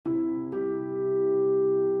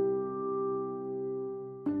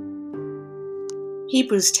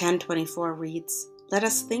Hebrews 10:24 reads, "Let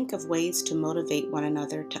us think of ways to motivate one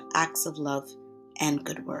another to acts of love and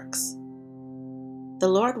good works." The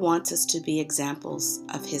Lord wants us to be examples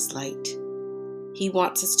of His light. He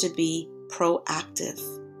wants us to be proactive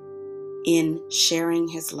in sharing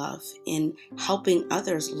His love, in helping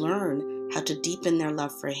others learn how to deepen their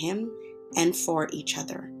love for Him and for each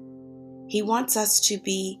other. He wants us to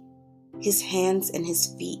be His hands and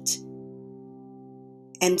His feet.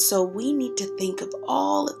 And so we need to think of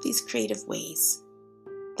all of these creative ways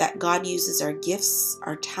that God uses our gifts,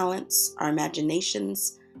 our talents, our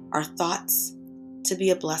imaginations, our thoughts to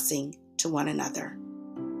be a blessing to one another.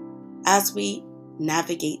 As we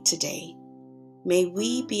navigate today, may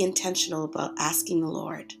we be intentional about asking the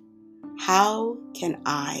Lord, how can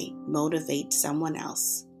I motivate someone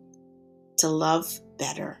else to love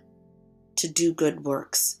better, to do good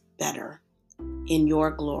works better in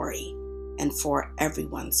your glory and for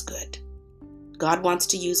everyone's good? God wants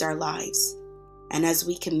to use our lives, and as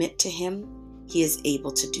we commit to Him, He is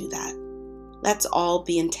able to do that. Let's all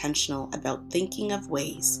be intentional about thinking of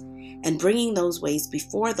ways and bringing those ways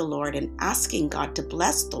before the Lord and asking God to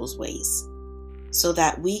bless those ways so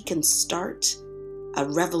that we can start a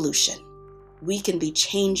revolution. We can be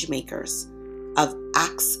change makers of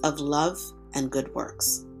acts of love and good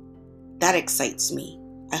works. That excites me.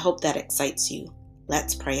 I hope that excites you.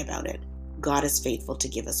 Let's pray about it. God is faithful to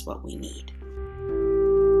give us what we need.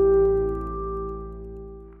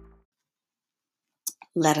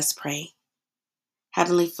 Let us pray.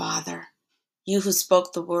 Heavenly Father, you who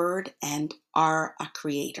spoke the word and are a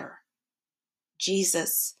creator.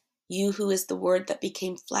 Jesus, you who is the word that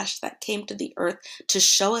became flesh, that came to the earth to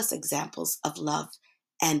show us examples of love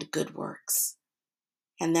and good works,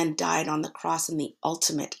 and then died on the cross in the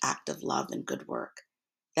ultimate act of love and good work,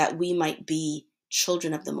 that we might be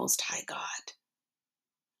children of the Most High God.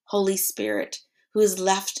 Holy Spirit, who is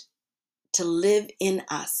left to live in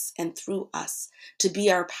us and through us, to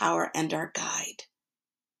be our power and our guide.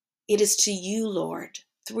 It is to you, Lord,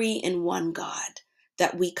 three in one God,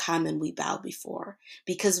 that we come and we bow before,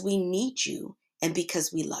 because we need you and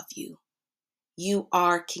because we love you. You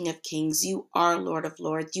are King of Kings. You are Lord of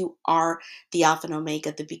Lords. You are the Alpha and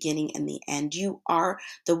Omega, the beginning and the end. You are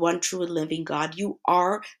the one true and living God. You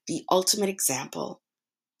are the ultimate example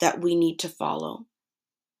that we need to follow.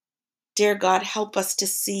 Dear God, help us to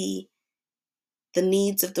see the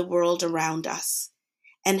needs of the world around us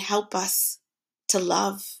and help us to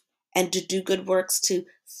love and to do good works to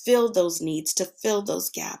fill those needs, to fill those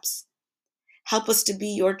gaps. Help us to be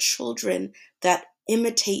your children that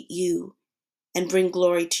imitate you and bring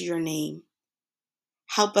glory to your name.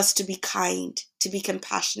 Help us to be kind, to be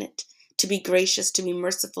compassionate, to be gracious, to be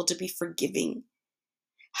merciful, to be forgiving.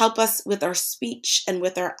 Help us with our speech and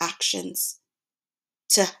with our actions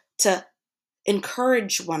to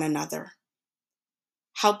encourage one another.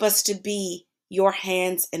 Help us to be your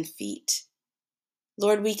hands and feet.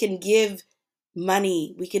 Lord, we can give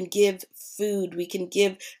money, we can give food, we can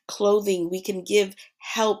give clothing, we can give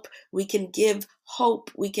help, we can give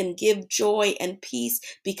hope, we can give joy and peace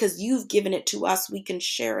because you've given it to us. We can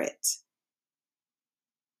share it.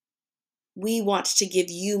 We want to give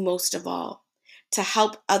you most of all, to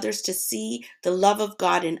help others to see the love of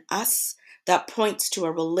God in us that points to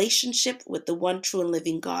a relationship with the one true and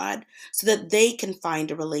living God, so that they can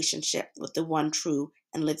find a relationship with the one true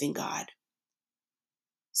and living God.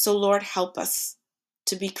 So Lord, help us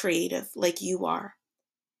to be creative like you are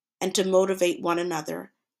and to motivate one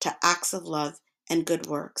another to acts of love and good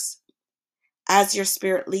works. As your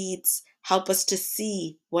Spirit leads, help us to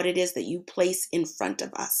see what it is that you place in front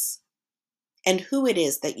of us and who it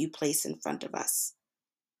is that you place in front of us.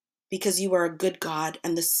 Because you are a good God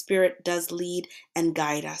and the Spirit does lead and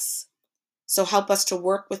guide us. So help us to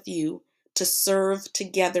work with you, to serve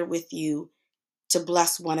together with you, to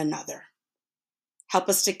bless one another. Help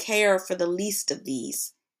us to care for the least of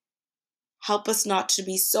these. Help us not to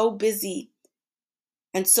be so busy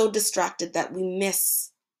and so distracted that we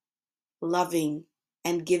miss loving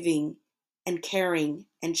and giving and caring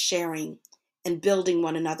and sharing and building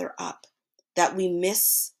one another up, that we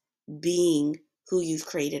miss being who you've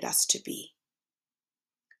created us to be.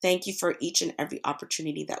 Thank you for each and every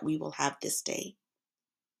opportunity that we will have this day.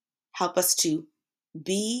 Help us to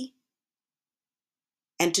be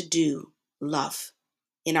and to do love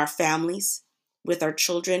in our families, with our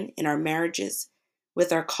children, in our marriages,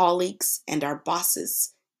 with our colleagues and our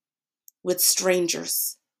bosses, with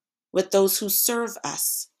strangers, with those who serve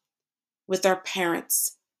us, with our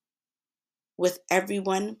parents, with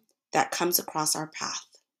everyone that comes across our path.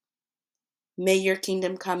 May your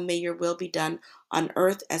kingdom come, may your will be done on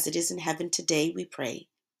earth as it is in heaven today, we pray.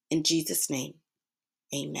 In Jesus' name,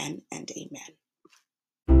 Amen and amen.